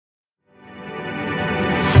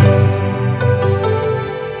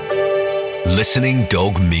Listening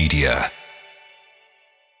Dog Media.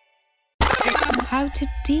 How to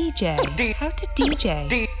DJ. How to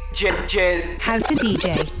DJ. How to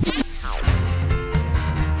DJ.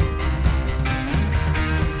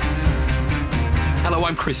 Hello,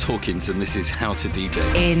 I'm Chris Hawkins and this is How to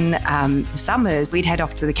DJ. In the summers, we'd head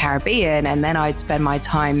off to the Caribbean and then I'd spend my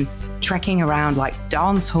time trekking around like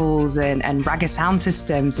dance halls and raga sound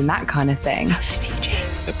systems and that kind of thing. How to DJ.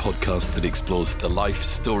 A podcast that explores the life,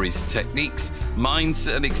 stories, techniques, minds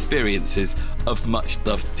and experiences of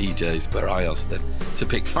much-loved DJs, where I ask them to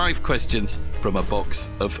pick 5 questions from a box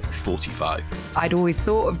of 45. I'd always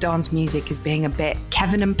thought of dance music as being a bit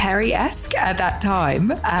Kevin and Perry-esque at that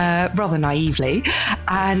time, rather naively.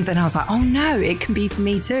 And then I was like, oh no, it can be for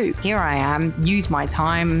me too. Here I am, use my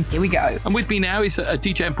time, here we go. And with me now is a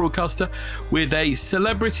DJ and broadcaster with a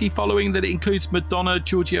celebrity following that includes Madonna,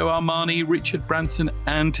 Giorgio Armani, Richard Branson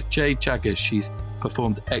and Jay Jagger. She's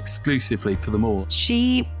performed exclusively for them all.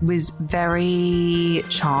 She was very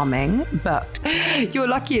charming, but you're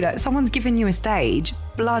lucky that someone's given you a stage,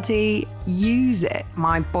 bloody use it.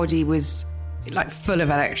 My body was like full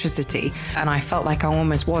of electricity and I felt like I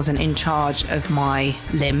almost wasn't in charge of my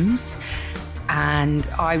limbs. And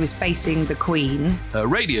I was facing the Queen. A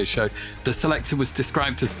radio show, The Selector was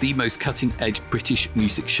described as the most cutting-edge British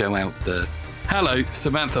music show out there. Hello,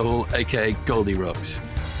 Samantha Hall, aka Goldierocks.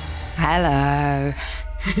 Hello.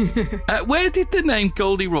 Where did the name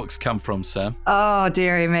Goldierocks come from, Sam? Oh,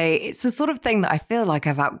 dearie me. It's the sort of thing that I feel like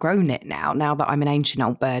I've outgrown it now that I'm an ancient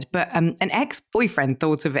old bird. But an ex-boyfriend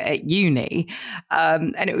thought of it at uni.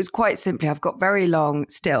 And it was quite simply, I've got very long,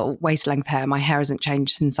 still, waist-length hair. My hair hasn't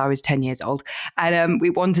changed since I was 10 years old. And we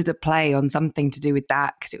wanted to play on something to do with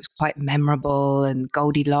that because it was quite memorable and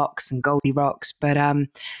Goldilocks and Goldierocks. But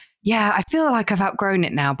yeah, I feel like I've outgrown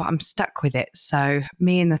it now, but I'm stuck with it. So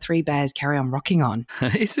me and the 3 bears carry on rocking on.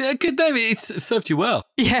 It's a good name. It's served you well.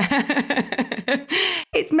 Yeah.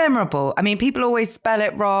 It's memorable. I mean, people always spell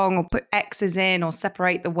it wrong or put X's in or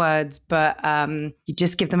separate the words, but you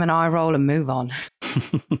just give them an eye roll and move on.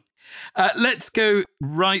 Let's go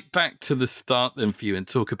right back to the start then for you and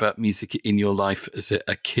talk about music in your life as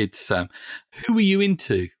a kid, Sam. Who were you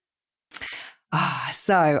into?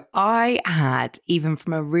 So I had, even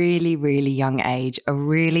from a really, really young age, a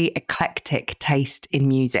really eclectic taste in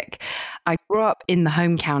music. I grew up in the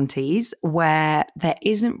home counties where there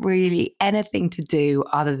isn't really anything to do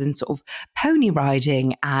other than sort of pony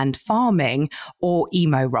riding and farming or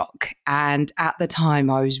emo rock. And at the time,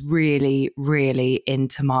 I was really, really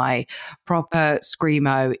into my proper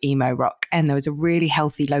screamo emo rock. And there was a really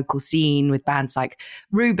healthy local scene with bands like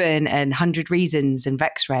Reuben and 100 Reasons and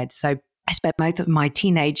Vex Red. So I spent most of my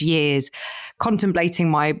teenage years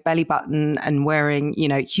contemplating my belly button and wearing,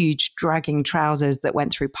 huge dragging trousers that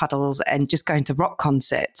went through puddles and just going to rock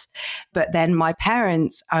concerts. But then my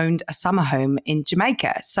parents owned a summer home in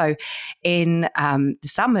Jamaica. So in the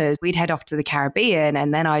summers, we'd head off to the Caribbean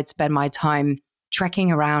and then I'd spend my time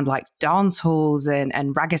trekking around like dance halls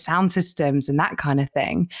and raga sound systems and that kind of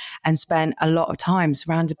thing, and spent a lot of time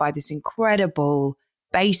surrounded by this incredible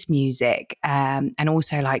bass music and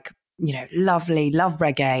also like, love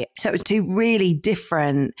reggae. So it was 2 really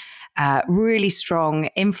different, really strong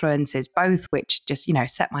influences, both which just,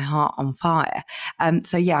 set my heart on fire.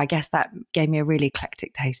 So yeah, I guess that gave me a really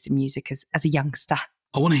eclectic taste in music as a youngster.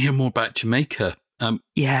 I want to hear more about Jamaica.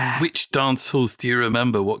 Yeah. Which dance halls do you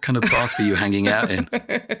remember? What kind of bars were you hanging out in?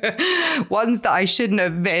 Ones that I shouldn't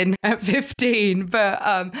have been at 15,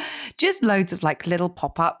 but just loads of like little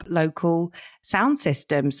pop-up local sound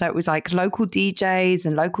systems. So it was like local DJs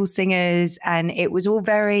and local singers, and it was all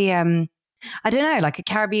very, I don't know, like a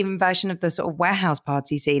Caribbean version of the sort of warehouse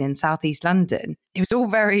party scene in Southeast London. It was all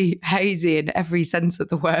very hazy in every sense of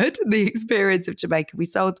the word, the experience of Jamaica. We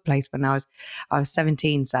sold the place when I was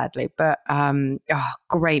 17, sadly, but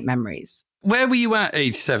great memories. Where were you at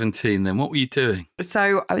age 17 then? What were you doing?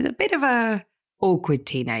 So I was a bit of a awkward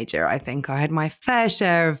teenager, I think. I had my fair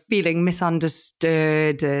share of feeling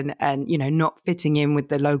misunderstood and not fitting in with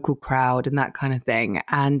the local crowd and that kind of thing.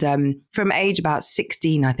 And from age about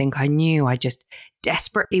 16, I think I knew I just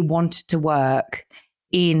desperately wanted to work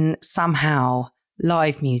in somehow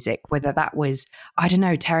live music, whether that was, I don't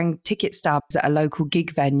know, tearing ticket stubs at a local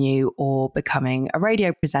gig venue or becoming a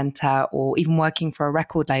radio presenter or even working for a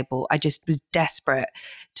record label. I just was desperate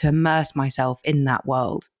to immerse myself in that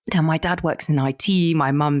world. Now, my dad works in IT,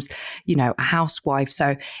 my mum's, a housewife.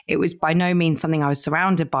 So it was by no means something I was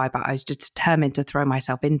surrounded by, but I was just determined to throw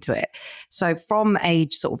myself into it. So from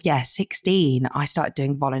age 16, I started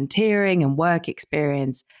doing volunteering and work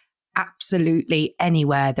experience absolutely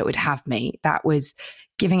anywhere that would have me. That was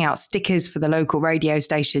giving out stickers for the local radio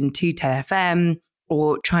station 210 FM,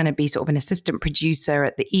 or trying to be sort of an assistant producer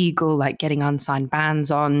at the Eagle, like getting unsigned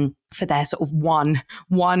bands on for their sort of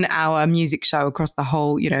one hour music show across the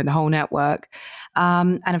whole, the whole network.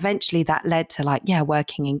 And eventually that led to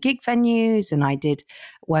working in gig venues, and I did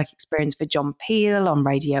work experience for John Peel on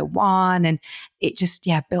Radio 1, and it just,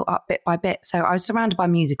 built up bit by bit. So I was surrounded by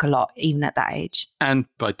music a lot, even at that age. And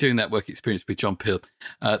by doing that work experience with John Peel,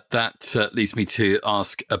 that leads me to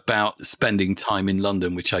ask about spending time in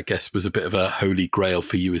London, which I guess was a bit of a holy grail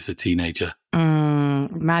for you as a teenager.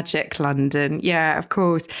 Magic London. Yeah, of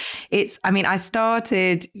course. I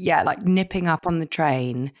started, nipping up on the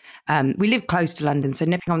train. We live close to London, so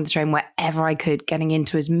nipping on the train wherever I could, getting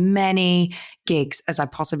into as many gigs as I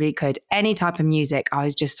possibly could. Any type of music, I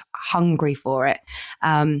was just hungry for it.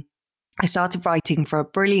 I started writing for a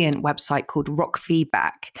brilliant website called Rock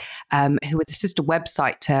Feedback, who were the sister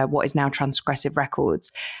website to what is now Transgressive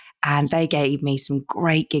Records. And they gave me some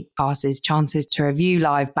great gig passes, chances to review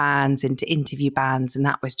live bands and to interview bands. And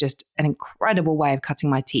that was just an incredible way of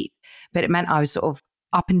cutting my teeth. But it meant I was sort of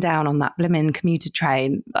up and down on that blimmin' commuter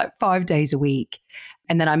train, 5 days a week.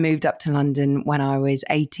 And then I moved up to London when I was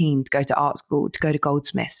 18 to go to art school, to go to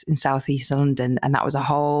Goldsmiths in southeast London. And that was a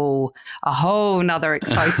whole nother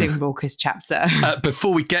exciting, raucous chapter.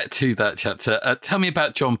 Before we get to that chapter, tell me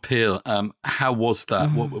about John Peel. How was that?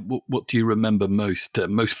 What do you remember most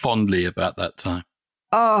fondly about that time?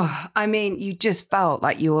 Oh, you just felt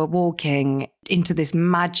like you were walking into this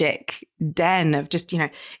magic den of just,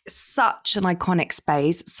 such an iconic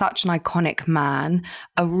space, such an iconic man,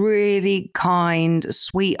 a really kind,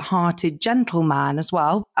 sweet-hearted, gentle man as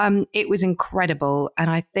well. It was incredible. And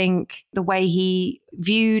I think the way he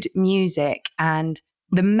viewed music and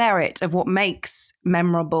the merit of what makes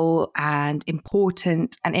memorable and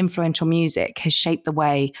important and influential music has shaped the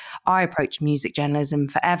way I approach music journalism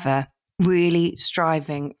forever. Really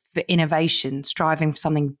striving for innovation, striving for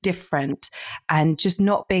something different, and just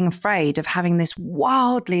not being afraid of having this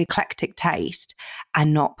wildly eclectic taste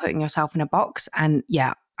and not putting yourself in a box. And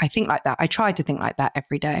I think like that. I try to think like that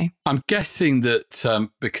every day. I'm guessing that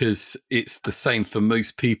because it's the same for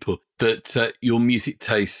most people, that your music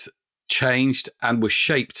tastes changed and were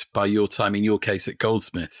shaped by your time, in your case, at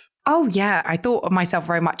Goldsmiths. Oh, yeah. I thought of myself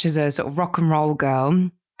very much as a sort of rock and roll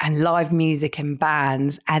girl and live music and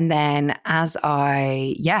bands. And then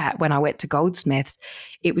when I went to Goldsmiths,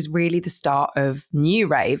 it was really the start of new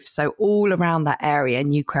rave. So all around that area,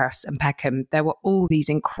 New Cross and Peckham, there were all these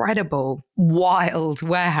incredible, wild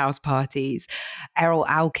warehouse parties. Errol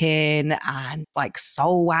Alkin and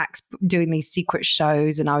Soul Wax doing these secret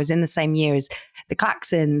shows. And I was in the same year as the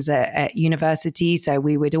Claxons at university. So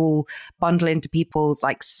we would all bundle into people's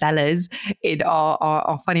cellars in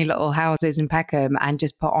our funny little houses in Peckham and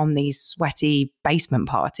just put on these sweaty basement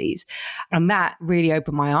parties. And that really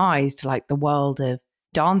opened my eyes to the world of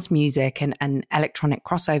dance music and electronic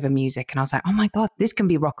crossover music. And I was like, oh my God, this can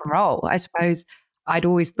be rock and roll. I suppose I'd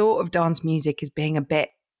always thought of dance music as being a bit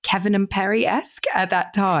Kevin and Perry-esque at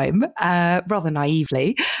that time, rather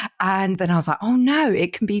naively. And then I was like, oh no,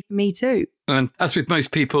 it can be for me too. And as with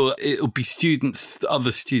most people, it'll be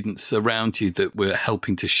other students around you that were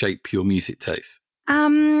helping to shape your music taste.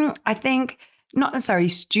 I think not necessarily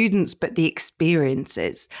students, but the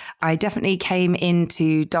experiences. I definitely came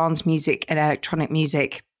into dance music and electronic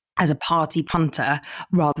music as a party punter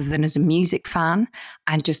rather than as a music fan.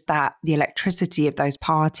 And just the electricity of those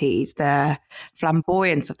parties, the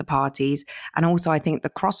flamboyance of the parties. And also I think the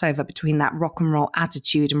crossover between that rock and roll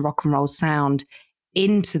attitude and rock and roll sound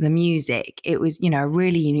into the music. It was, a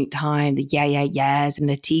really unique time, the Yeah, Yeah, Yeahs and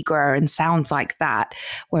the Tigra and sounds like that,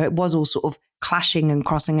 where it was all sort of clashing and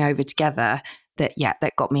crossing over together.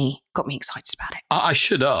 That got me excited about it. I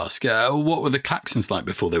should ask, what were the Claxons like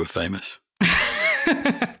before they were famous?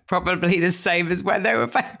 Probably the same as when they were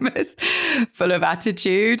famous. Full of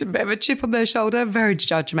attitude, a bit of a chip on their shoulder, very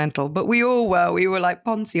judgmental. But we all were. We were like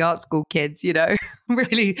Ponzi art school kids,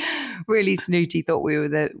 really, really snooty, thought we were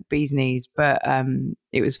the bee's knees. But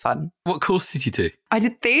it was fun. What course did you do? I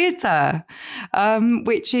did theatre,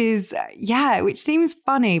 which seems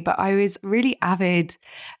funny, but I was really avid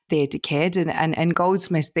theatre kid, and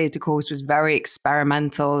Goldsmiths theatre course was very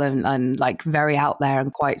experimental and very out there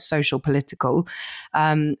and quite social political.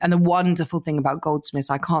 And the wonderful thing about Goldsmiths,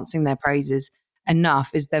 I can't sing their praises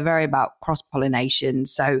enough, is they're very about cross-pollination.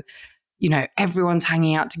 So, everyone's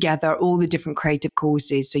hanging out together, all the different creative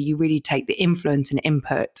courses. So you really take the influence and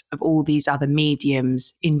input of all these other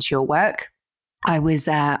mediums into your work. I was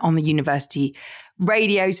on the university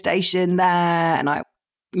radio station there, and I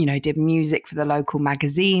did music for the local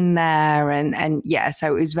magazine there. And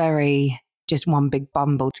so it was very just one big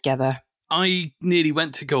bundle together. I nearly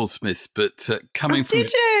went to Goldsmiths, but coming from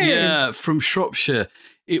did you? From Shropshire,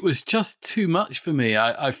 it was just too much for me.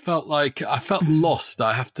 I felt lost.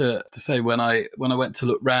 I have to say when I went to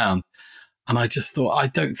look round, and I just thought I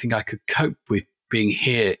don't think I could cope with being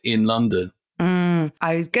here in London.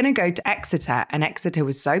 I was going to go to Exeter, and Exeter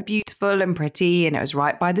was so beautiful and pretty, and it was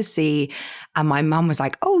right by the sea. And my mum was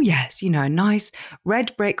like, oh, yes, a nice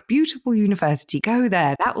red brick, beautiful university. Go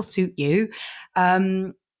there. That will suit you.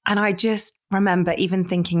 And I just remember even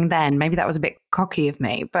thinking then, maybe that was a bit cocky of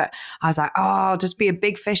me, but I was like, oh, I'll just be a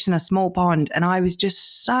big fish in a small pond. And I was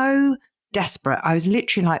just so desperate. I was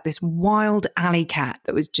literally like this wild alley cat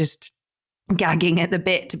that was just gagging at the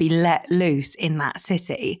bit to be let loose in that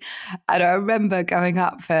city. And I remember going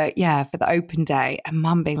up for the open day and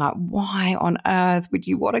mum being like, why on earth would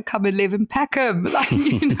you want to come and live in Peckham? Like,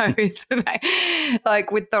 it's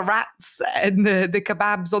like with the rats and the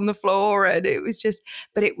kebabs on the floor. And it was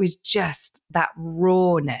just that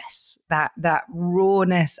rawness, that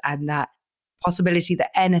rawness and that possibility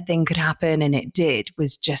that anything could happen, and it did,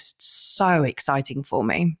 was just so exciting for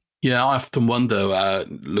me. Yeah, I often wonder,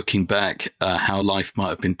 looking back, how life might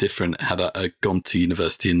have been different had I gone to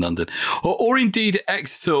university in London, or indeed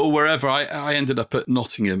Exeter or wherever. I ended up at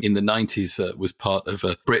Nottingham in the 90s, was part of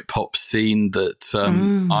a Britpop scene that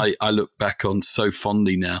I look back on so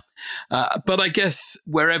fondly now. But I guess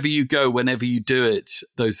wherever you go, whenever you do it,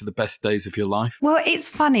 those are the best days of your life. Well, it's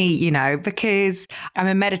funny, because I'm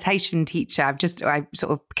a meditation teacher. I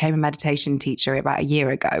sort of became a meditation teacher about a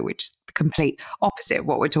year ago, which is the complete opposite of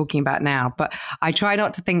what we're talking about now. But I try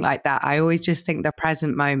not to think like that. I always just think the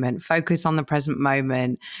present moment, focus on the present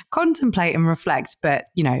moment, contemplate and reflect. But,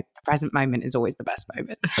 the present moment is always the best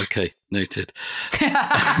moment. Okay, noted.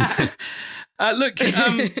 Look,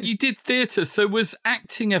 you did theatre, so was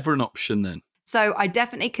acting ever an option then? So I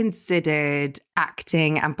definitely considered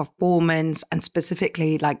acting and performance, and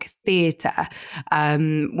specifically like theatre,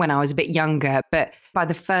 when I was a bit younger. But by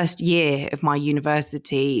the first year of my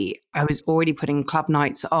university, I was already putting club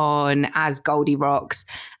nights on as Goldierocks,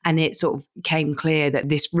 and it sort of became clear that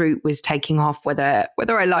this route was taking off, whether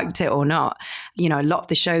I liked it or not. A lot of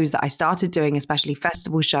the shows that I started doing, especially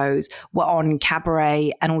festival shows, were on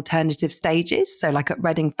cabaret and alternative stages. So like at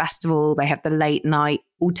Reading Festival, they have the late night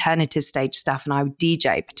alternative stage stuff, and I would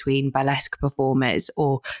DJ between burlesque performers,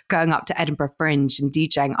 or going up to Edinburgh Fringe and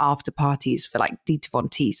DJing after parties for like Dita Von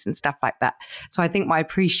Teese and stuff like that. So I think my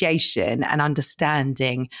appreciation and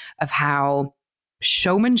understanding of how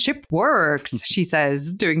showmanship works, she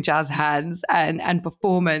says, doing jazz hands and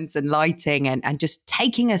performance and lighting and just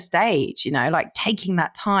taking a stage, like taking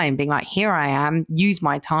that time, being like, here I am, use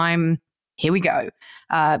my time. Here we go,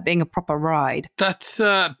 being a proper ride. That's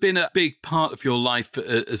been a big part of your life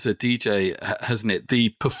as a DJ, hasn't it? The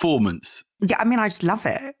performance. Yeah, I mean, I just love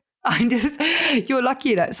it. You're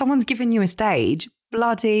lucky that someone's given you a stage,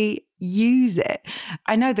 bloody use it.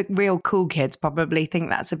 I know the real cool kids probably think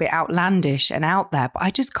that's a bit outlandish and out there, but I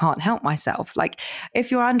just can't help myself. Like, if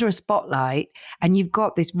you're under a spotlight and you've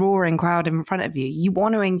got this roaring crowd in front of you, you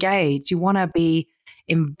want to engage, you want to be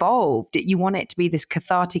involved, you want it to be this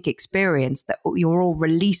cathartic experience that you're all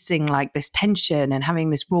releasing like this tension and having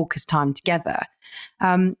this raucous time together.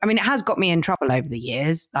 I mean, it has got me in trouble over the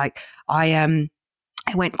years. Like I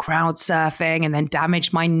went crowd surfing and then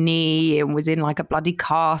damaged my knee and was in like a bloody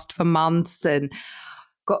cast for months and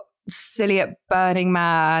got silly at Burning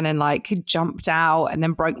Man and like jumped out and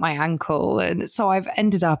then broke my ankle. And so I've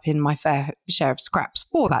ended up in my fair share of scraps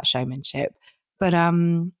for that showmanship. But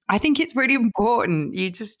I think it's really important. You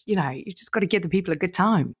just got to give the people a good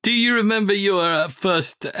time. Do you remember your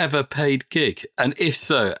first ever paid gig? And if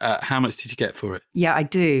so, how much did you get for it? Yeah, I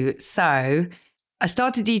do. So I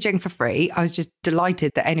started DJing for free. I was just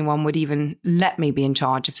delighted that anyone would even let me be in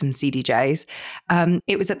charge of some CDJs.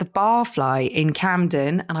 It was at the Barfly in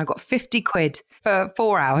Camden, and I got 50 quid for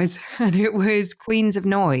 4 hours, and it was Queens of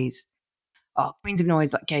Noise. Queens of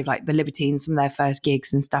Noise gave like the Libertines some of their first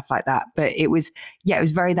gigs and stuff like that. But it was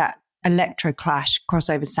very that electro clash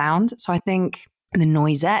crossover sound. So I think the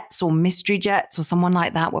Noisettes or Mystery Jets or someone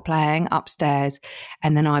like that were playing upstairs.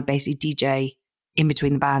 And then I basically DJ in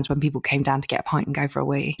between the bands when people came down to get a pint and go for a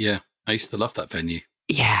wee. Yeah, I used to love that venue.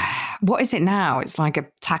 Yeah. What is it now? It's like a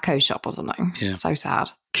taco shop or something. Yeah. So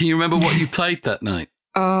sad. Can you remember what you played that night?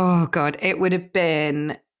 Oh, God. It would have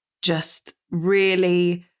been just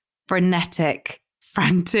really frenetic,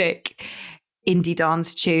 frantic indie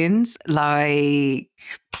dance tunes like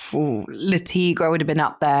Le Tigre would have been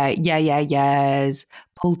up there. Yeah, yeah, yes.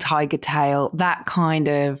 Pull Tiger Tail, that kind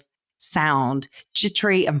of sound,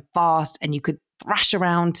 jittery and fast, and you could thrash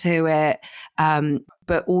around to it.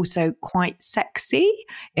 but also quite sexy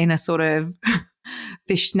in a sort of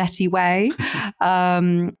fishnetty way.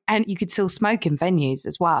 And you could still smoke in venues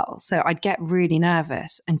as well. So I'd get really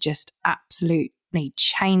nervous and just absolutely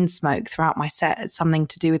chain smoke throughout my set. It's something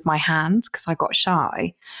to do with my hands because I got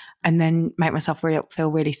shy, and then make myself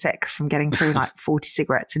feel really sick from getting through like 40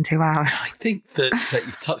 cigarettes in 2 hours. I think that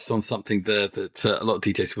you've touched on something there that a lot of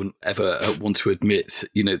DJs wouldn't ever want to admit,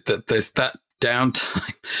 that there's that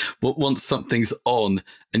downtime. Once something's on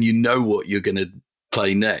and you know what you're going to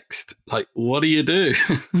play next, like, what do you do?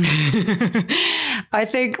 I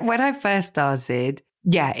think when I first started,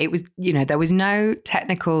 it was, there was no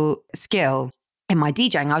technical skill in my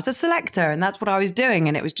DJing. I was a selector and that's what I was doing.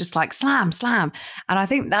 And it was just like slam, slam. And I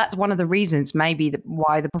think that's one of the reasons maybe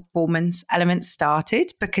why the performance element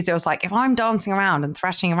started, because it was like, if I'm dancing around and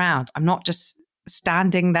thrashing around, I'm not just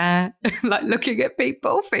standing there like looking at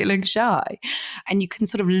people feeling shy. And you can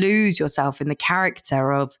sort of lose yourself in the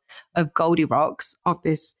character of Goldierocks, of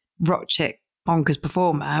this rock chick bonkers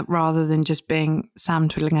performer, rather than just being Sam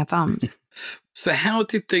twiddling her thumbs. So how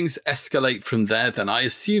did things escalate from there then? I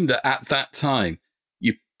assume that at that time,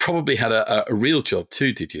 you probably had a real job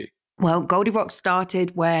too, did you? Well, Goldierocks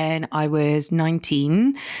started when I was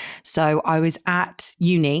 19. So I was at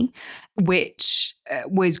uni, which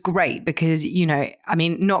was great because,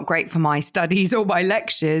 not great for my studies or my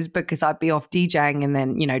lectures because I'd be off DJing and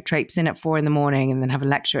then, traipse in at 4 a.m. and then have a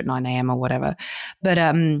lecture at 9 a.m. or whatever. But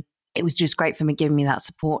it was just great for me, giving me that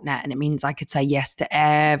support net. And it means I could say yes to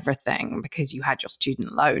everything because you had your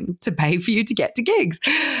student loan to pay for you to get to gigs.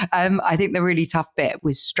 I think the really tough bit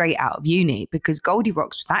was straight out of uni because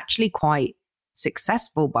Goldierocks was actually quite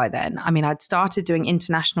successful by then. I mean, I'd started doing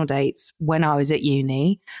international dates when I was at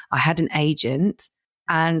uni. I had an agent,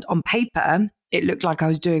 and on paper, it looked like I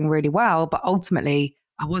was doing really well. But ultimately,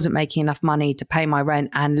 I wasn't making enough money to pay my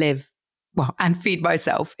rent and and feed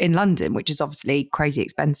myself in London, which is obviously crazy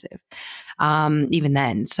expensive, even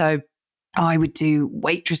then. So I would do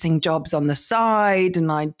waitressing jobs on the side, and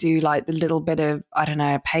I'd do like the little bit of,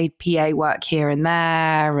 paid PA work here and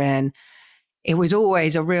there. And it was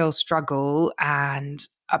always a real struggle and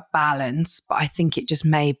a balance, but I think it just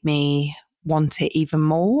made me want it even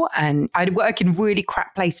more. And I'd work in really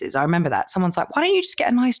crap places. I remember that. Someone's like, why don't you just get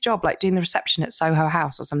a nice job like doing the reception at Soho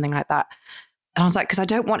House or something like that? And I was like, because I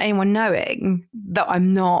don't want anyone knowing that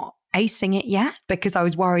I'm not acing it yet, because I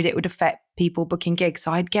was worried it would affect people booking gigs.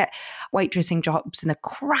 So I'd get waitressing jobs in the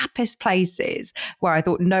crappiest places where I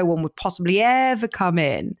thought no one would possibly ever come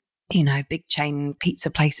in, big chain pizza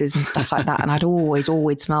places and stuff like that. And I'd always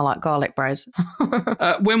smell like garlic bread.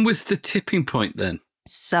 When was the tipping point then?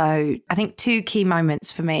 So I think 2 key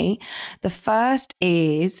moments for me. The first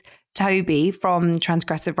is Toby from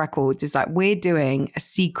Transgressive Records is like, we're doing a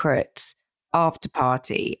secret after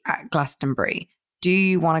party at Glastonbury. Do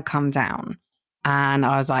you want to come down? And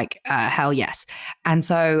I was like, hell yes. And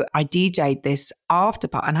so I DJ'd this after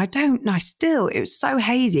party, and I don't know still, it was so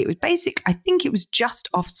hazy. It was I think it was just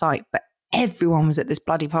off site, but everyone was at this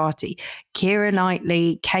bloody party. Keira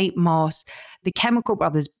Knightley, Kate Moss, the Chemical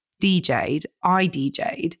Brothers DJ'd, I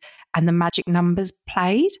DJ'd, and the Magic Numbers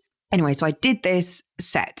played. Anyway, so I did this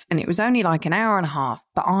set and it was only like an hour and a half,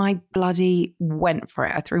 but I bloody went for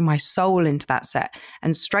it. I threw my soul into that set,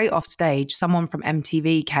 and straight off stage, someone from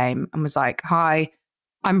MTV came and was like, hi,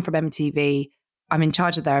 I'm from MTV. I'm in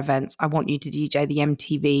charge of their events. I want you to DJ the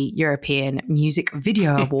MTV European Music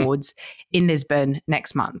Video Awards in Lisbon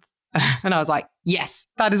next month. And I was like, yes,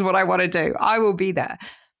 that is what I want to do. I will be there.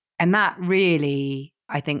 And that really,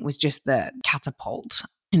 I think, was just the catapult.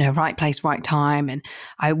 Right place, right time. And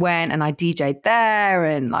I went and I DJ'd there,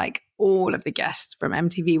 and like all of the guests from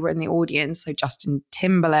MTV were in the audience. So Justin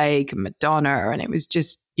Timberlake and Madonna. And it was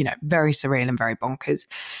just, very surreal and very bonkers.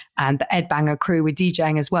 And the Ed Banger crew were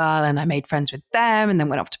DJing as well. And I made friends with them, and then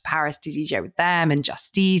went off to Paris to DJ with them and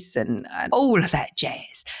Justice and all of that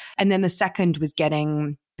jazz. And then the second was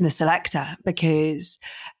getting the selector, because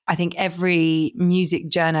I think every music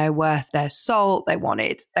journo worth their salt, they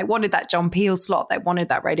wanted that John Peel slot, they wanted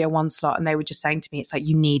that Radio 1 slot, and they were just saying to me, it's like,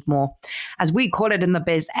 you need more, as we call it in the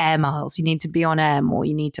biz, air miles. You need to be on air more.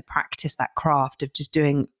 You need to practice that craft of just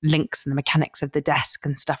doing links and the mechanics of the desk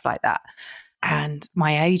and stuff like that. And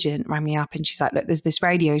my agent rang me up and she's like, look, there's this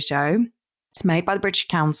radio show. It's made by the British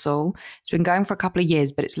Council. It's been going for a couple of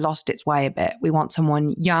years, but it's lost its way a bit. We want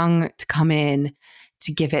someone young to come in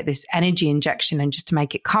to give it this energy injection and just to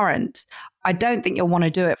make it current. I don't think you'll want to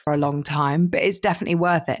do it for a long time, but it's definitely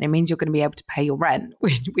worth it. And it means you're going to be able to pay your rent,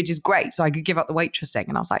 which is great. So I could give up the waitressing.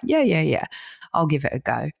 And I was like, yeah, I'll give it a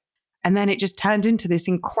go. And then it just turned into this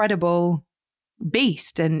incredible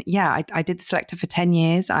beast. And yeah, I did the Selector for 10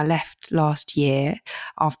 years. I left last year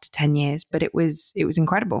after 10 years, but it was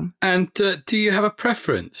incredible. And do you have a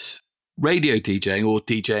preference? Radio DJing or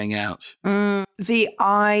DJing out? See,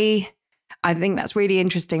 I think that's really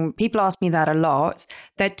interesting. People ask me that a lot.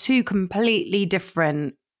 They're two completely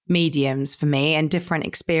different mediums for me and different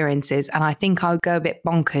experiences. And I think I would go a bit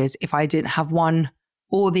bonkers if I didn't have one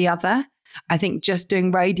or the other. I think just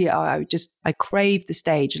doing radio, I crave the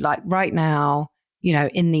stage. Like right now, you know,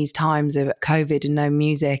 in these times of COVID and no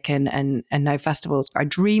music and no festivals, I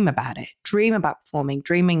dream about it, dream about performing,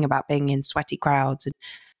 dreaming about being in sweaty crowds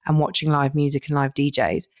and watching live music and live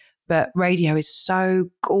DJs. But radio is so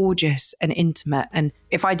gorgeous and intimate. And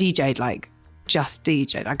if I DJ'd just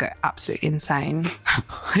DJ'd, I'd go absolutely insane.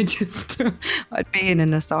 I'd be in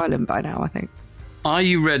an asylum by now, I think. Are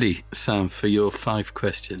you ready, Sam, for your 5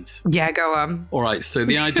 questions? Yeah, go on. All right, so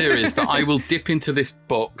the idea is that I will dip into this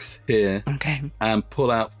box here and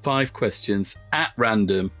pull out 5 questions at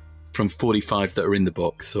random from 45 that are in the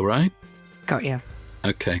box, all right? Got you.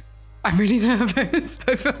 Okay. I'm really nervous.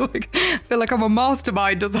 I feel like I'm a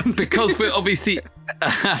mastermind or something. Because we're obviously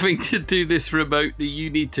having to do this remotely, you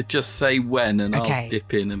need to just say when, and I'll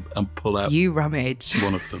dip in and pull out you rummage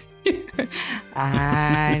one of them.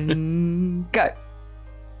 And go.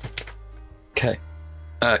 Okay.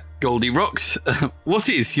 Goldierocks, what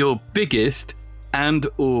is your biggest and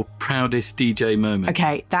or proudest DJ moment?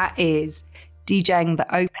 Okay, that is DJing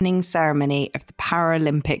the opening ceremony of the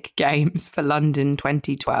Paralympic Games for London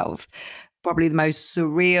 2012. Probably the most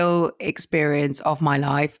surreal experience of my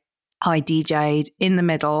life. I DJ'd in the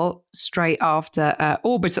middle straight after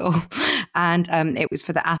Orbital, and it was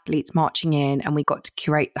for the athletes marching in, and we got to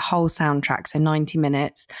curate the whole soundtrack, so 90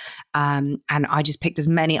 minutes. And I just picked as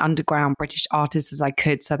many underground British artists as I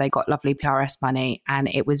could, so they got lovely PRS money, and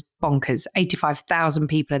it was bonkers. 85,000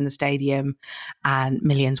 people in the stadium and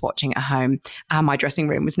millions watching at home. And my dressing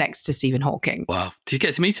room was next to Stephen Hawking. Wow. Did you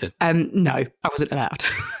get to meet him? No, I wasn't allowed.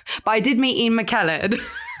 But I did meet Ian McKellen.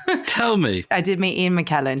 Tell me. I did meet Ian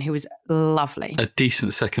McKellen, who was lovely. A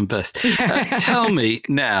decent second best. Tell me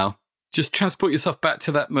now, just transport yourself back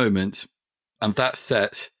to that moment and that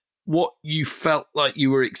set, what you felt like you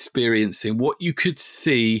were experiencing, what you could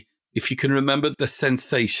see, if you can remember the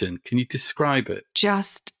sensation. Can you describe it?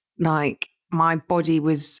 Just like my body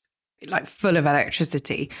was like full of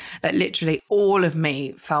electricity. Like literally all of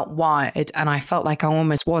me felt wired, and I felt like I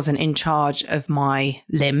almost wasn't in charge of my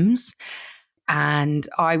limbs. And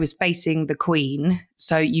I was facing the Queen,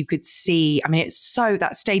 so you could see, I mean,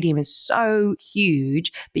 that stadium is so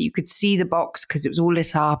huge, but you could see the box because it was all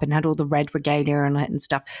lit up and had all the red regalia on it and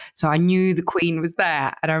stuff. So I knew the Queen was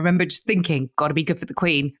there. And I remember just thinking, got to be good for the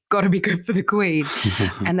Queen, got to be good for the Queen.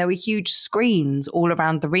 And there were huge screens all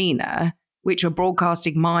around the arena, which were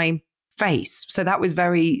broadcasting my face. So that was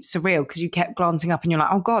very surreal because you kept glancing up and you're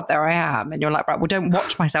like, oh God, there I am. And you're like, right, well, don't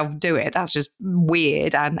watch myself do it. That's just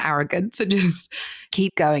weird and arrogant. So just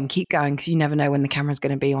keep going because you never know when the camera's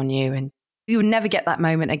going to be on you. And you will never get that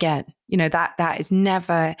moment again. You know, that is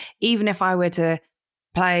never, even if I were to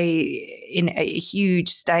play in a huge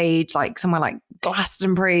stage, like somewhere like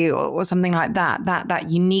Glastonbury or something like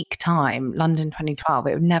that unique time, London 2012,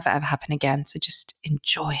 it would never ever happen again. So just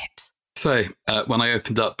enjoy it. So when I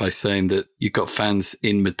opened up by saying that you got fans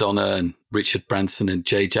in Madonna and Richard Branson and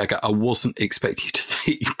Jay Jagger, I wasn't expecting you to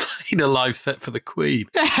say you played a live set for the Queen.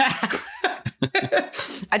 I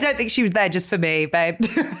don't think she was there just for me, babe.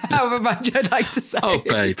 However much I'd like to say. Oh,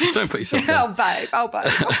 babe, don't put yourself down. Oh,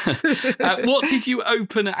 babe. What did you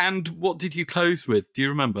open and what did you close with? Do you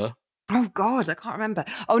remember? Oh, God, I can't remember.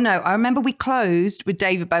 Oh, no, I remember we closed with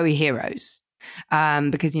David Bowie Heroes.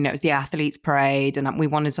 Because, you know, it was the athletes parade and we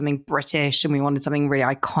wanted something British and we wanted something really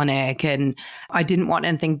iconic, and I didn't want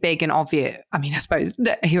anything big and obvious. I mean, I suppose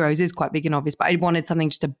Heroes is quite big and obvious, but I wanted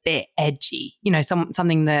something just a bit edgy, you know,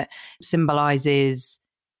 something that symbolizes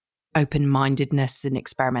open-mindedness and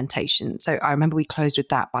experimentation. So I remember we closed with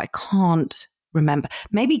that, but I can't remember.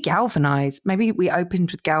 Maybe Galvanize. Maybe we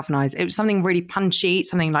opened with Galvanize. It was something really punchy,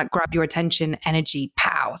 something like grab your attention, energy,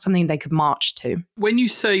 pow, something they could march to. When you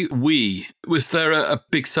say we, was there a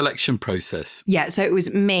big selection process? Yeah, so it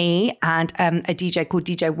was me and a DJ called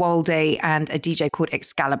DJ Waldy and a DJ called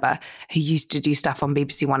Excalibur, who used to do stuff on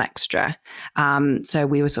BBC One Extra. So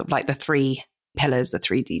we were sort of like the three pillars, the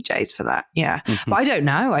three DJs for that. Yeah. Mm-hmm. But I don't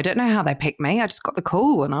know how they picked me. I just got the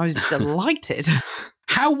call and I was delighted.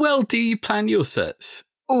 How well do you plan your sets?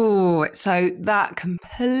 Oh, so that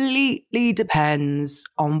completely depends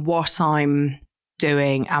on what I'm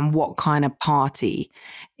doing and what kind of party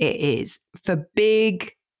it is. For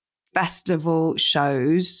big festival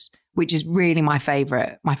shows which is really my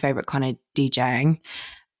favorite kind of DJing.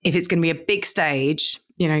 If it's going to be a big stage,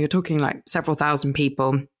 you're talking like several thousand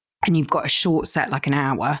people, and you've got a short set, like an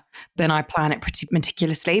hour, then I plan it pretty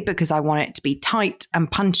meticulously because I want it to be tight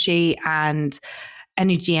and punchy and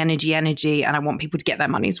energy. And I want people to get their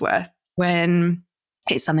money's worth. When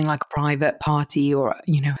it's something like a private party or, a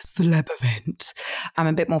celeb event, I'm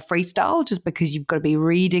a bit more freestyle just because you've got to be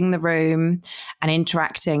reading the room and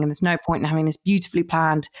interacting. And there's no point in having this beautifully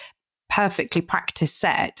planned, perfectly practiced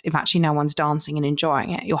set if actually no one's dancing and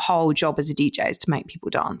enjoying it. Your whole job as a DJ is to make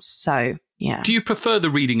people dance. So, yeah. Do you prefer the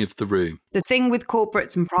reading of the room? The thing with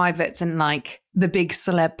corporates and privates and like the big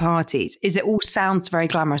celeb parties is it all sounds very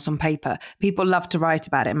glamorous on paper. People love to write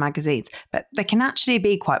about it in magazines, but they can actually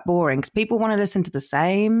be quite boring because people want to listen to the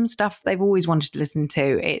same stuff they've always wanted to listen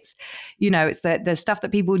to. It's, it's the stuff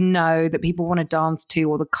that people know, that people want to dance to,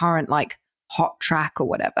 or the current like hot track or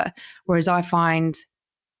whatever. Whereas I find,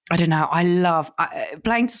 I don't know, I love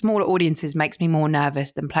playing to smaller audiences makes me more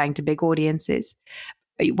nervous than playing to big audiences,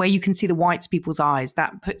 where you can see the whites of people's eyes.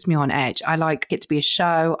 That puts me on edge. I like it to be a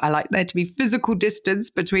show. I like there to be physical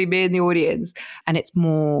distance between me and the audience. And it's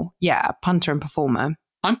more, a punter and performer.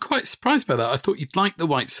 I'm quite surprised by that. I thought you'd like the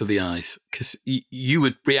whites of the eyes because you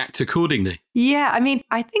would react accordingly. Yeah, I mean,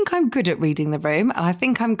 I think I'm good at reading the room and I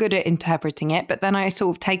think I'm good at interpreting it. But then I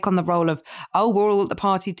sort of take on the role of, we're all at the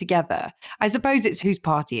party together. I suppose it's whose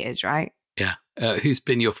party it is, right? Yeah. Who's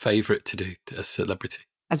been your favourite to do a celebrity?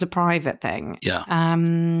 As a private thing? Yeah.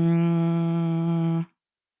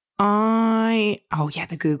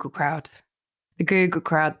 The Google crowd. The Google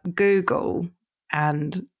crowd. Google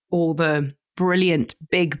and all the brilliant,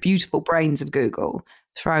 big, beautiful brains of Google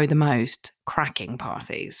throw the most cracking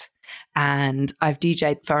parties. And I've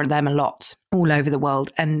DJed for them a lot all over the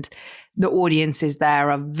world. And the audiences there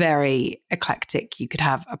are very eclectic. You could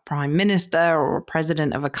have a prime minister or a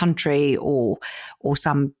president of a country or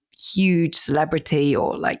some huge celebrity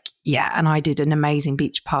and I did an amazing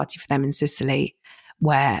beach party for them in Sicily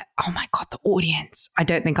where, oh my God, the audience. I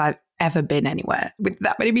don't think I've ever been anywhere with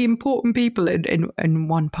that many important people in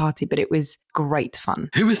one party, but it was great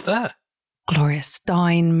fun. Who was there? Gloria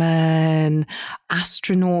Steinman,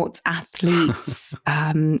 astronauts, athletes,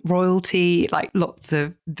 royalty, like lots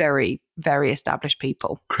of very, very established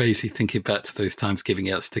people. Crazy thinking back to those times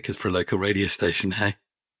giving out stickers for a local radio station, hey?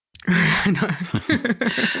 I know.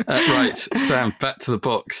 Right, Sam, back to the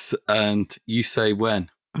box and you say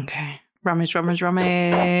when. Okay. Rummage.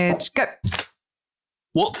 Go.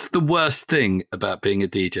 What's the worst thing about being a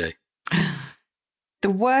DJ?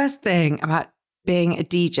 The worst thing about being a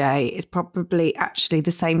DJ is probably actually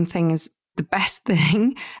the same thing as the best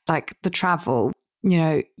thing, like the travel.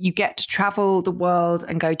 You get to travel the world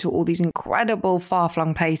and go to all these incredible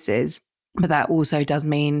far-flung places. But that also does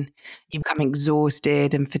mean you become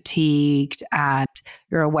exhausted and fatigued and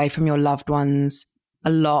you're away from your loved ones a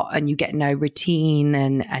lot and you get no routine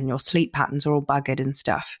and your sleep patterns are all buggered and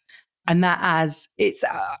stuff. And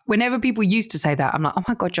whenever people used to say that, I'm like, oh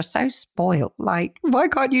my God, you're so spoiled. Like, why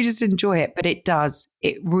can't you just enjoy it? But it does.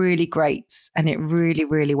 It really grates and it really,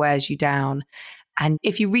 really wears you down. And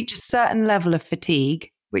if you reach a certain level of fatigue,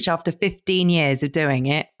 which after 15 years of doing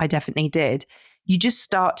it, I definitely did, you just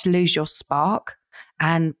start to lose your spark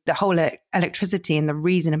and the whole electricity and the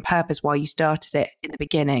reason and purpose why you started it in the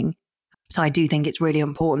beginning. So I do think it's really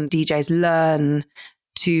important DJs learn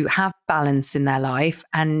to have balance in their life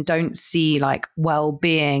and don't see like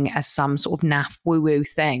well-being as some sort of naff woo-woo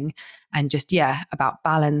thing, and just, about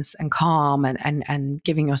balance and calm and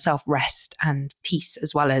giving yourself rest and peace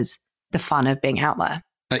as well as the fun of being out there.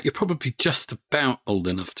 You're probably just about old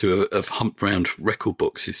enough to have humped around record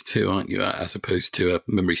boxes too, aren't you? As opposed to a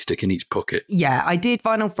memory stick in each pocket. Yeah, I did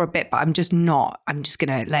vinyl for a bit, but I'm just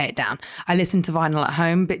going to lay it down. I listen to vinyl at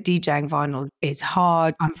home, but DJing vinyl is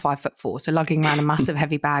hard. I'm 5'4", so lugging around a massive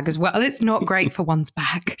heavy bag as well. It's not great for one's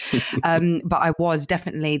back. But I was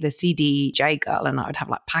definitely the CDJ girl, and I would have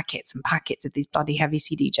like packets and packets of these bloody heavy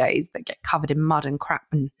CDJs that get covered in mud and crap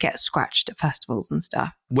and get scratched at festivals and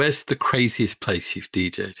stuff. Where's the craziest place you've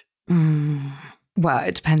DJed? Well,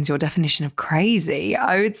 it depends your definition of crazy.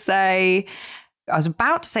 I would say, I was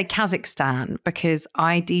about to say Kazakhstan because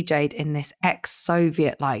I DJ'd in this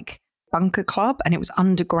ex-Soviet like bunker club and it was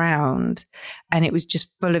underground and it was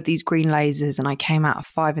just full of these green lasers, and I came out at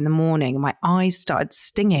 5 a.m. and my eyes started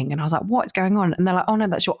stinging and I was like, what is going on? And they're like, oh no,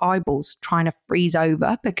 that's your eyeballs trying to freeze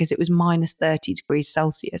over because it was minus 30 degrees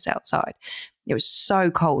Celsius outside. It was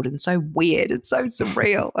so cold and so weird and so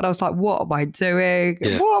surreal. And I was like, what am I doing?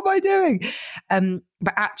 Yeah. What am I doing?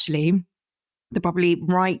 But actually, the probably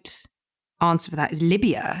right answer for that is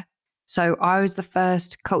Libya. So I was the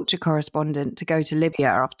first culture correspondent to go to Libya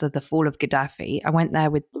after the fall of Gaddafi. I went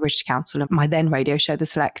there with the British Council of my then radio show, The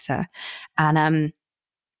Selector. And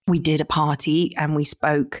we did a party and we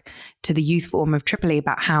spoke to the Youth Forum of Tripoli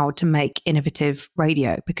about how to make innovative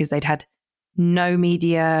radio, because they'd had no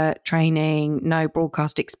media training, no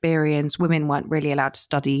broadcast experience. Women weren't really allowed to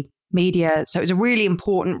study media. So it was a really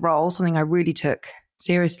important role, something I really took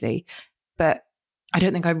seriously. But I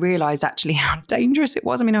don't think I realized actually how dangerous it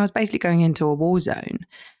was. I mean, I was basically going into a war zone.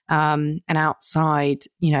 And outside,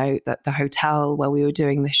 the hotel where we were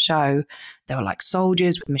doing this show, there were like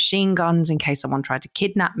soldiers with machine guns in case someone tried to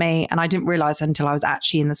kidnap me. And I didn't realize until I was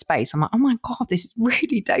actually in the space. I'm like, oh my God, this is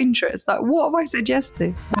really dangerous. Like, what have I said yes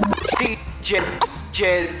to?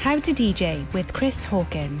 How to DJ with Chris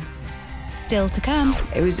Hawkins. Still to come.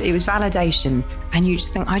 It was validation. And you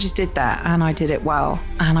just think, I just did that and I did it well.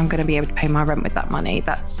 And I'm going to be able to pay my rent with that money.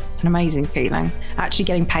 It's an amazing feeling. Actually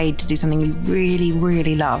getting paid to do something you really,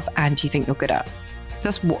 really love and you think you're good at.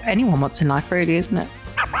 That's what anyone wants in life, really, isn't it?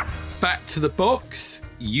 Back to the box.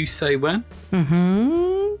 You say when?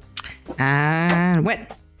 And when?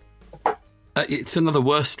 It's another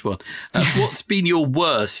worst one. What's been your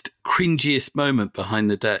worst, cringiest moment behind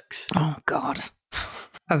the decks? Oh, God.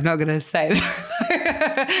 I'm not going to say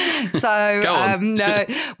that. So, Go on. No.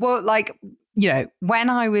 Well, when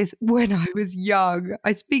I was young,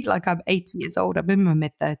 I speak like I'm 80 years old. I'm in my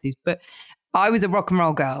mid-30s, but I was a rock and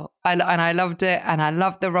roll girl. And I loved it. And I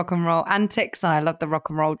loved the rock and roll antics. And I loved the rock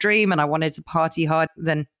and roll dream. And I wanted to party harder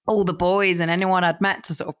than all the boys and anyone I'd met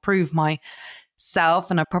to sort of prove myself.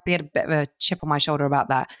 And I probably had a bit of a chip on my shoulder about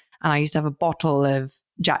that. And I used to have a bottle of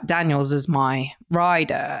Jack Daniels as my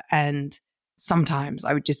rider. And sometimes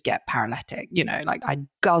I would just get paralytic, I'd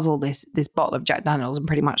guzzle this bottle of Jack Daniels and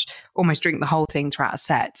pretty much almost drink the whole thing throughout a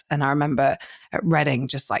set. And I remember at Reading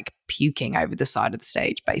just like puking over the side of the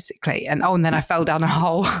stage, basically. And then I fell down a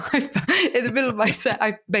hole. In the middle of my set,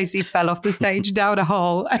 I basically fell off the stage down a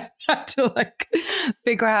hole. I had to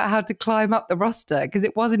figure out how to climb up the roster because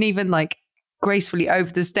it wasn't even gracefully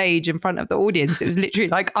over the stage in front of the audience. It was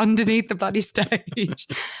literally underneath the bloody stage.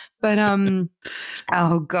 But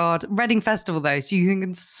oh God, Reading Festival though, so you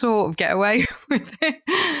can sort of get away with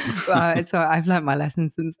it. So I've learnt my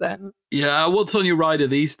lesson since then. Yeah, what's on your rider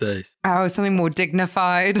these days? Oh, something more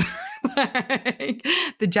dignified.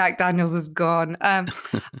 The Jack Daniels is gone. I'm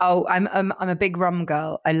a big rum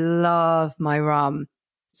girl. I love my rum.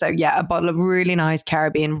 So yeah, a bottle of really nice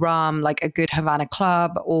Caribbean rum, like a good Havana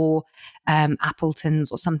Club or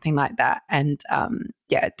Appleton's or something like that. And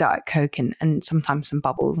Diet Coke and sometimes some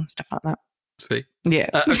bubbles and stuff like that. Sweet. Yeah.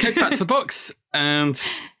 Okay, back to the box. And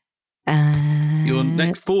your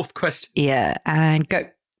next fourth question. Yeah, and go.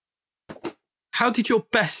 How did your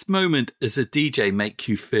best moment as a DJ make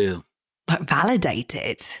you feel?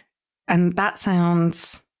 Validated. And that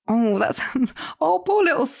sounds... oh, poor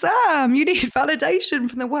little Sam, you need validation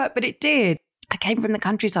from the work. But it did. I came from the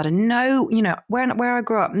countryside and where I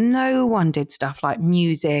grew up, no one did stuff like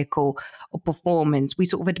music or performance. We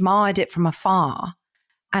sort of admired it from afar.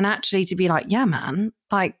 And actually to be like, yeah, man,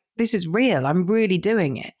 this is real. I'm really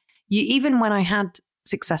doing it. Even when I had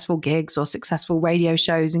successful gigs or successful radio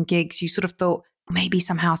shows and gigs, you sort of thought, maybe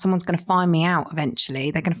somehow someone's going to find me out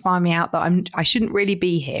eventually. They're going to find me out that I shouldn't really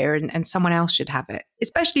be here and someone else should have it.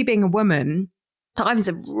 Especially being a woman, times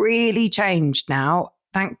have really changed now.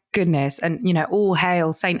 Thank goodness. And, all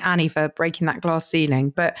hail St. Annie for breaking that glass ceiling.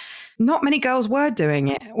 But not many girls were doing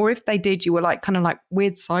it. Or if they did, you were kind of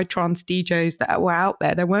weird psytrance DJs that were out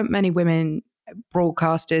there. There weren't many women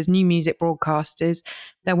broadcasters, new music broadcasters.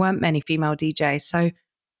 There weren't many female DJs. So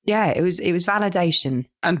yeah, it was validation.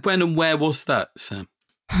 And when and where was that, Sam?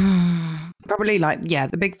 Probably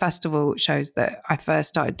the big festival shows that I first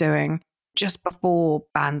started doing just before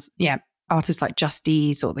bands, artists like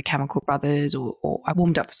Justice or the Chemical Brothers, or I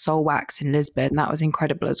warmed up for Soul Wax in Lisbon. That was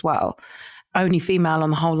incredible as well. Only female on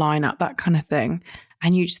the whole lineup, that kind of thing.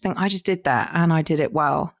 And you just think, I just did that and I did it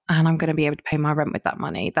well. And I'm going to be able to pay my rent with that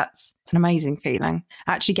money. It's an amazing feeling.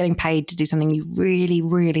 Actually getting paid to do something you really,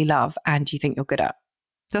 really love and you think you're good at.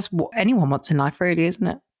 That's what anyone wants in life, really, isn't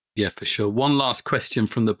it? Yeah, for sure. One last question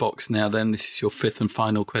from the box now, then. This is your fifth and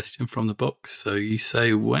final question from the box. So you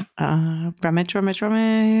say when? Rummage.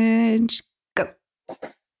 Go.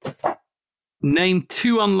 Name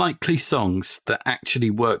two unlikely songs that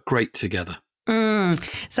actually work great together.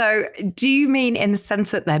 So do you mean in the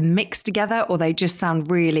sense that they're mixed together or they just sound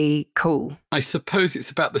really cool? I suppose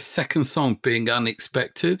it's about the second song being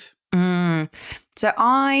unexpected. So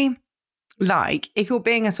I... if you're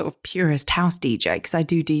being a sort of purist house DJ, because I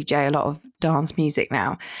do DJ a lot of dance music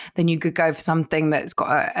now, then you could go for something that's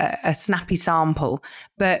got a snappy sample.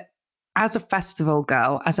 But as a festival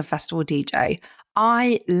girl, as a festival DJ,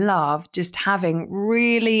 I love just having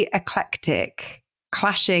really eclectic,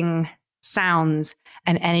 clashing sounds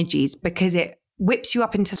and energies because it whips you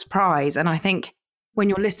up into surprise. And I think when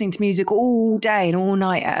you're listening to music all day and all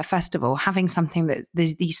night at a festival, having something that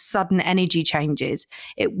there's these sudden energy changes,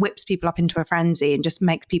 it whips people up into a frenzy and just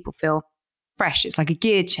makes people feel fresh. It's like a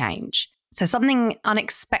gear change. So something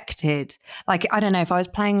unexpected, like, I don't know, if I was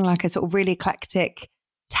playing like a sort of really eclectic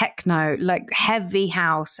techno, like heavy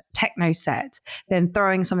house techno set, then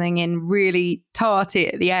throwing something in really tarty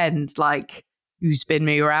at the end, like you spin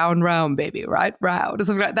me round, round, baby, right round, or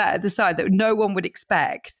something like that at the side that no one would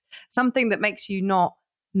expect. Something that makes you not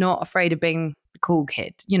afraid of being the cool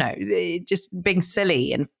kid, you know, just being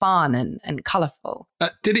silly and fun and colourful.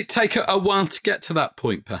 Did it take a while to get to that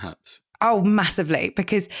point, perhaps? Oh, massively,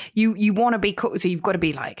 because you want to be cool. So you've got to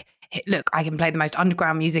be like, look, I can play the most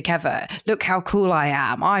underground music ever. Look how cool I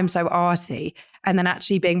am. I'm so arty. And then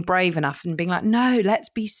actually being brave enough and being like, no, let's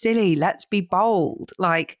be silly. Let's be bold.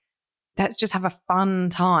 Like, let's just have a fun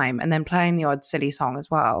time. And then playing the odd silly song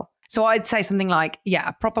as well. So I'd say something like, yeah,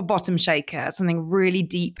 a proper bottom shaker, something really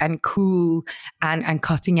deep and cool and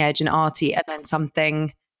cutting edge and arty. And then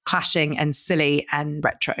something clashing and silly and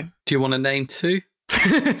retro. Do you want to name two?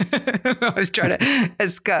 I was trying to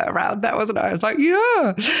skirt around that, wasn't I? I was like,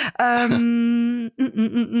 yeah.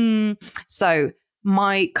 So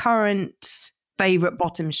my current favourite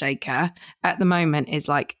bottom shaker at the moment is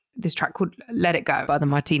like this track called Let It Go by the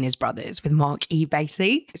Martinez Brothers with Mark E.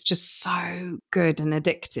 Basie. It's just so good and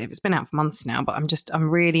addictive. It's been out for months now, but I'm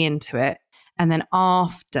really into it. And then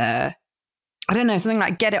after, I don't know, something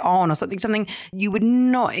like Get It On or something you would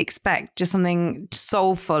not expect, just something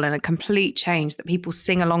soulful and a complete change that people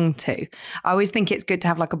sing along to. I always think it's good to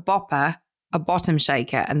have like a bopper, a bottom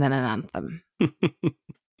shaker, and then an anthem.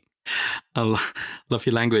 I love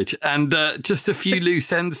your language. And just a few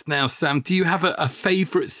loose ends now, Sam. Do you have a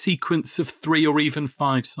favourite sequence of 3 or even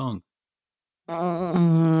 5 songs?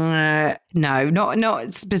 No,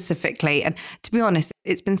 not specifically. And to be honest,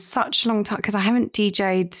 it's been such a long time because I haven't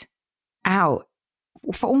DJ'd out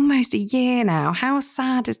for almost a year now. How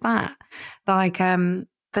sad is that? Like the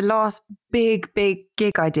last big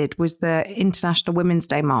gig I did was the International Women's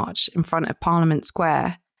Day March in front of Parliament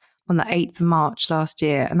Square on the 8th of March last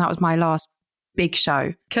year, and that was my last big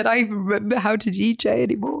show. Can I even remember how to DJ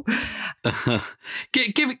anymore?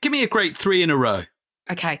 Give me a great 3 in a row.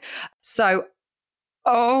 Okay, so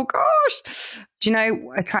oh gosh, do you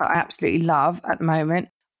know a track I absolutely love at the moment?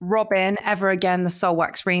 Robin, Ever Again, the Soul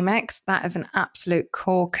Wax remix. That is an absolute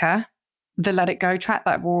corker. The Let It Go track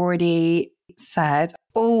that I've already said.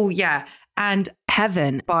 Oh, yeah. And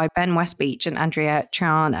Heaven by Ben Westbeach and Andrea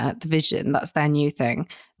Triana, The Vision. That's their new thing.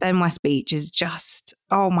 Ben Westbeach is just,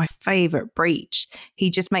 my favourite breach. He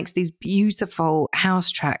just makes these beautiful house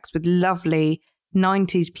tracks with lovely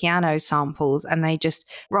 90s piano samples, and they just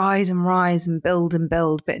rise and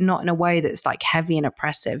build, but not in a way that's like heavy and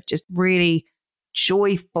oppressive. Just really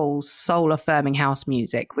joyful, soul-affirming house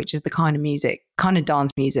music, which is the kind of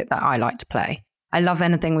dance music that I like to play. I love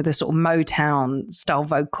anything with a sort of Motown style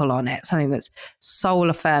vocal on it, something that's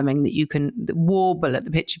soul-affirming that you can warble at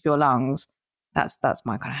the pitch of your lungs. That's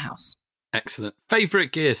my kind of house. Excellent.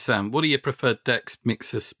 Favourite gear, Sam? What are your preferred decks,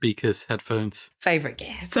 mixers, speakers, headphones? Favourite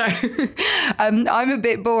gear. So I'm a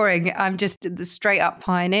bit boring. I'm just the straight up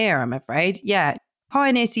pioneer, I'm afraid. Yeah.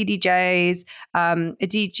 Pioneer CDJs, a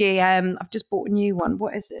DGM. I've just bought a new one.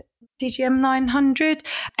 What is it? DGM 900.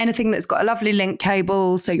 Anything that's got a lovely link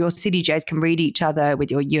cable so your CDJs can read each other with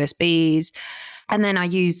your USBs. And then I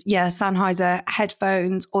use, Sennheiser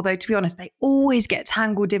headphones. Although, to be honest, they always get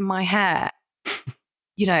tangled in my hair.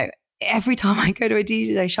 You know, every time I go to a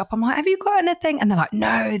DJ shop, I'm like, have you got anything? And they're like,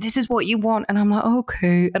 no, this is what you want. And I'm like,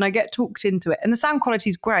 okay. And I get talked into it. And the sound quality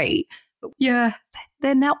is great. But yeah,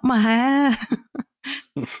 they're not my hair.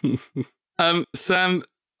 Sam,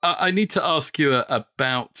 I need to ask you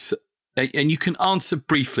about, and you can answer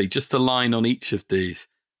briefly, just a line on each of these,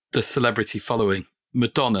 the celebrity following.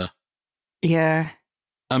 Madonna. Yeah.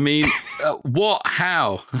 I mean, what?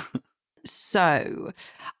 How? So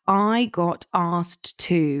I got asked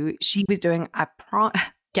to, she was doing a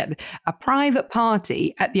private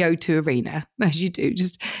party at the O2 Arena, as you do.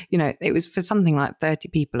 Just, it was for something like 30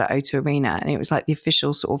 people at O2 Arena. And it was like the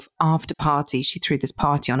official sort of after party. She threw this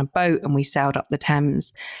party on a boat and we sailed up the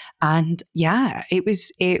Thames. And yeah, it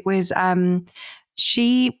was,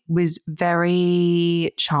 she was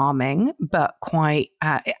very charming, but quite,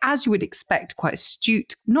 as you would expect, quite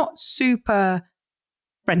astute, not super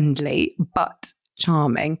friendly, but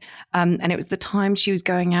charming. And it was the time she was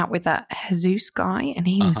going out with that Jesus guy, and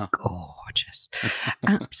he was gorgeous.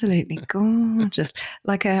 Absolutely gorgeous.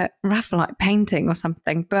 Like a Raphaelite painting or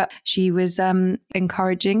something. But she was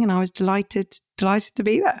encouraging, and I was delighted to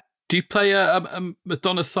be there. Do you play a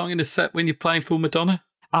Madonna song in a set when you're playing for Madonna?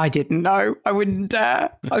 I didn't know. I wouldn't dare.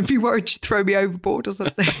 I'd be worried she'd throw me overboard or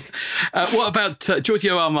something. What about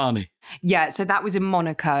Giorgio Armani? Yeah, so that was in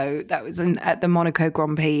Monaco. That was at the Monaco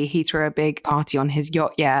Grand Prix. He threw a big party on his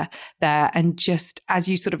yacht, there. And just as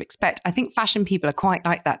you sort of expect, I think fashion people are quite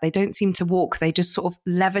like that. They don't seem to walk. They just sort of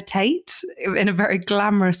levitate in a very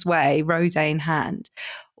glamorous way, rosé in hand,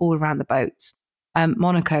 all around the boats.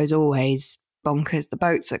 Monaco's always bonkers. The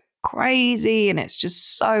boats are crazy and it's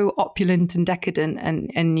just so opulent and decadent,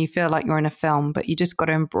 and you feel like you're in a film, but you just got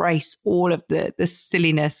to embrace all of the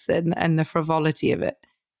silliness and the frivolity of it.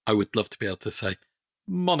 I would love to be able to say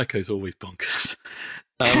Monaco's always bonkers.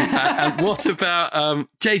 And what about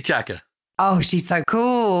Jade Jagger? Oh, she's so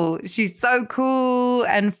cool. She's so cool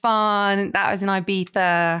and fun. That was in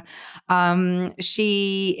Ibiza.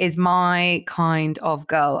 She is my kind of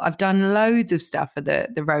girl. I've done loads of stuff for the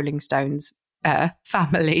Rolling Stones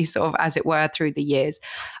family, sort of, as it were, through the years.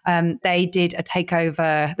 They did a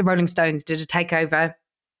takeover. The Rolling Stones did a takeover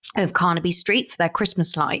of Carnaby Street for their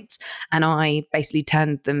Christmas lights, and I basically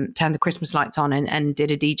turned the Christmas lights on and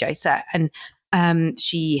did a DJ set. And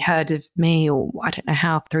she heard of me, or I don't know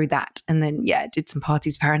how, through that, and then did some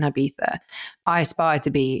parties for her in Ibiza. I aspire to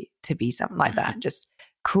be something like that, just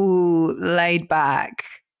cool, laid back.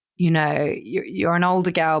 You know, you're an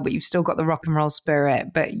older girl, but you've still got the rock and roll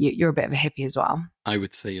spirit, but you're a bit of a hippie as well. I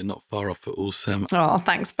would say you're not far off at all, Sam. Oh,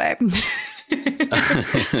 thanks, babe.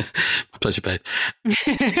 My pleasure, babe.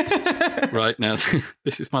 Right, now,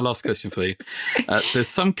 this is my last question for you. There's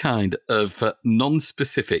some kind of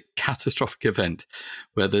non-specific catastrophic event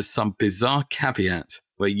where there's some bizarre caveat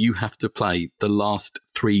where you have to play the last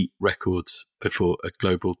 3 records before a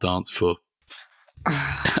global dance floor.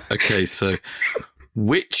 Okay, so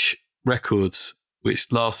which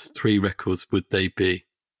last 3 records would they be?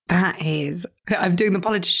 I'm doing the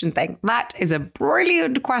politician thing. That is a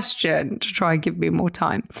brilliant question to try and give me more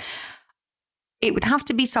time. It would have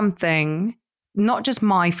to be something, not just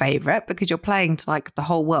my favorite, because you're playing to like the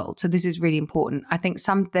whole world. So this is really important. I think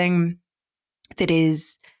something that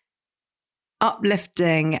is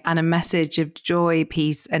uplifting and a message of joy,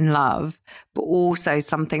 peace and love, but also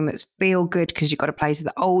something that's feel good, because you've got to play to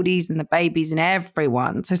the oldies and the babies and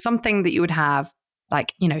everyone. So something that you would have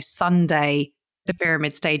like, you know, Sunday, the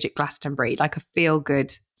Pyramid stage at Glastonbury, like a feel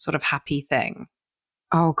good sort of happy thing.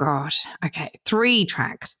 Oh gosh. Okay. 3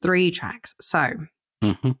 tracks. So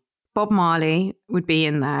Bob Marley would be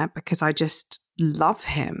in there because I just love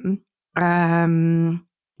him.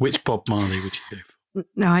 Which Bob Marley would you go for?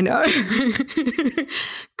 No, I know.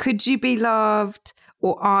 Could You Be Loved,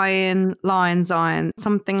 or Iron, Lion's Iron,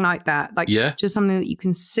 something like that. Like just something that you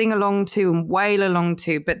can sing along to and wail along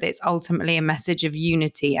to, but it's ultimately a message of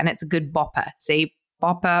unity, and it's a good bopper. See,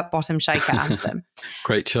 bopper, bottom shaker anthem.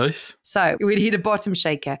 Great choice. So we need a bottom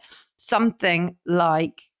shaker. Something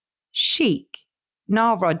like Chic,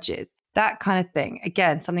 Nile Rodgers, that kind of thing.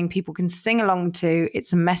 Again, something people can sing along to.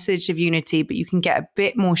 It's a message of unity, but you can get a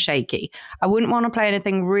bit more shaky. I wouldn't want to play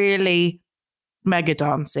anything really mega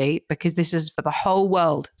dancey, because this is for the whole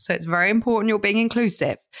world. So it's very important you're being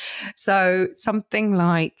inclusive. So something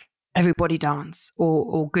like Everybody Dance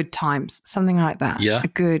or Good Times, something like that. Yeah. A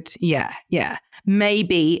good, yeah.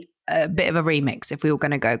 Maybe a bit of a remix if we were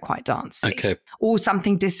going to go quite dancey. Okay. Or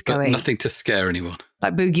something disco-y. But nothing to scare anyone.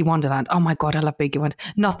 Like Boogie Wonderland. Oh my God, I love Boogie Wonderland.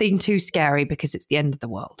 Nothing too scary because it's the end of the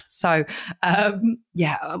world. So,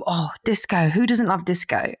 disco. Who doesn't love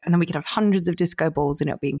disco? And then we could have hundreds of disco balls and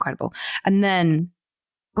it would be incredible. And then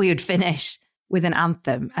we would finish with an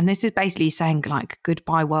anthem. And this is basically saying like,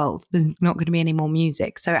 goodbye world. There's not going to be any more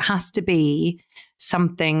music. So it has to be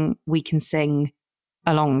something we can sing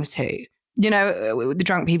along to. You know, the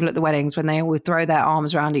drunk people at the weddings, when they always throw their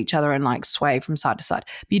arms around each other and like sway from side to side.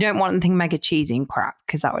 But you don't want anything mega cheesy and crap,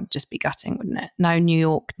 because that would just be gutting, wouldn't it? No New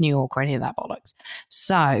York or any of that bollocks.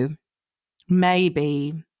 So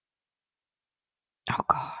maybe, oh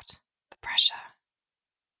God, the pressure.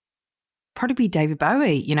 Probably be David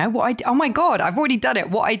Bowie. You know what oh my God, I've already done it.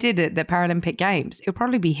 What I did at the Paralympic Games, it'll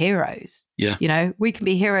probably be Heroes. Yeah. You know, we can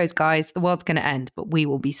be heroes, guys. The world's going to end, but we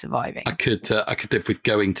will be surviving. I could live with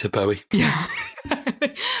Going to Bowie. Yeah.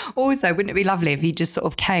 Also, wouldn't it be lovely if he just sort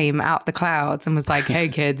of came out the clouds and was like, hey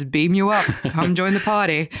kids, beam you up, come join the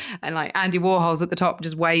party. And like Andy Warhol's at the top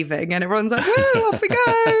just waving and everyone's like, woo, off we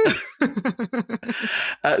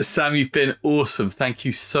go. Sam, you've been awesome. Thank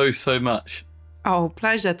you so much. Oh,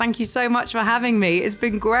 pleasure. Thank you so much for having me. It's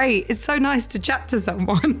been great. It's so nice to chat to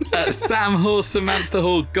someone. Sam Hall, Samantha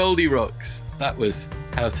Hall, Goldierocks. That was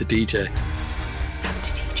How to DJ. How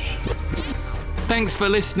to DJ. Thanks for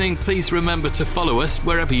listening. Please remember to follow us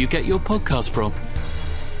wherever you get your podcast from.